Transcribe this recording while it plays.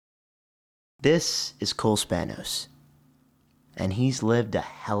This is Cole Spanos, and he's lived a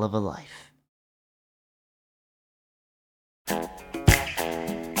hell of a life.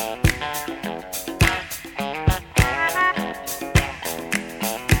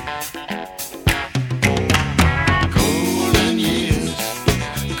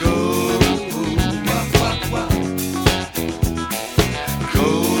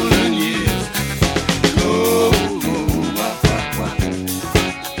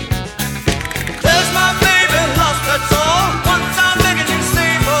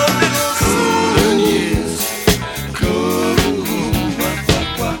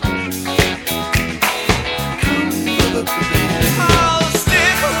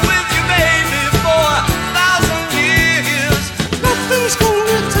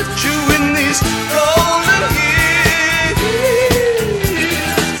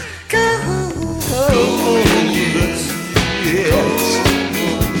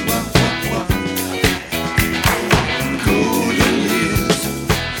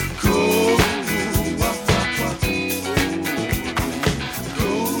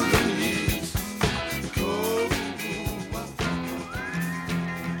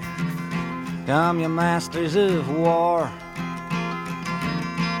 Come, you masters of war,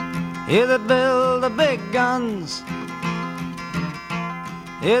 you that build the big guns,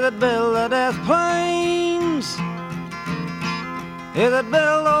 you that build the death planes, you that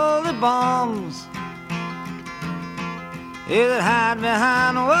build all the bombs, you that hide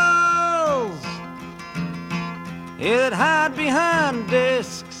behind walls, you that hide behind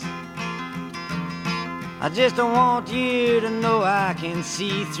discs. I just don't want you to know I can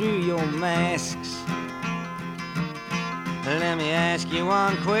see through your masks. Let me ask you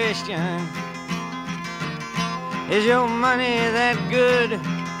one question. Is your money that good?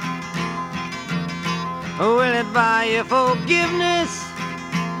 Will it buy you forgiveness?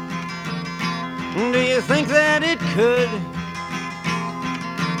 Do you think that it could?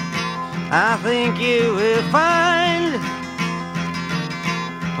 I think you will find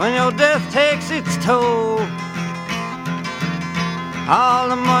when your death takes its toll, all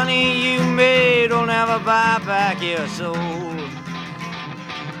the money you made will never buy back your soul.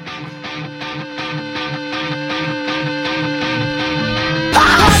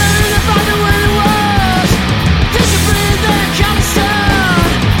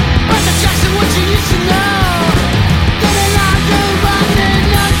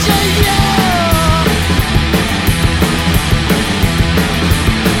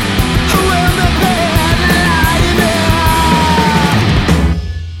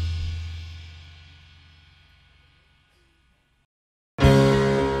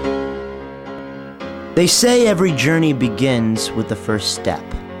 They say every journey begins with the first step.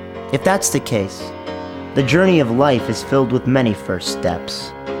 If that's the case, the journey of life is filled with many first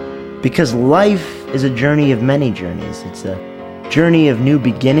steps. Because life is a journey of many journeys. It's a journey of new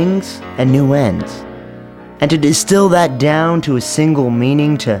beginnings and new ends. And to distill that down to a single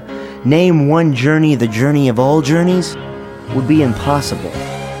meaning, to name one journey the journey of all journeys, would be impossible.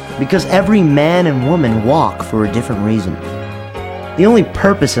 Because every man and woman walk for a different reason. The only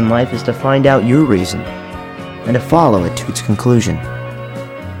purpose in life is to find out your reason and to follow it to its conclusion.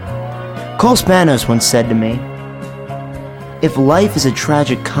 Cole Spanos once said to me, "If life is a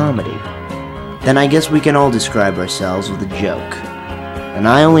tragic comedy, then I guess we can all describe ourselves with a joke. And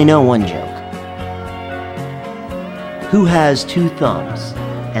I only know one joke. Who has two thumbs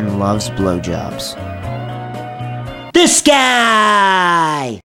and loves blowjobs?" This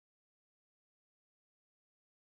guy!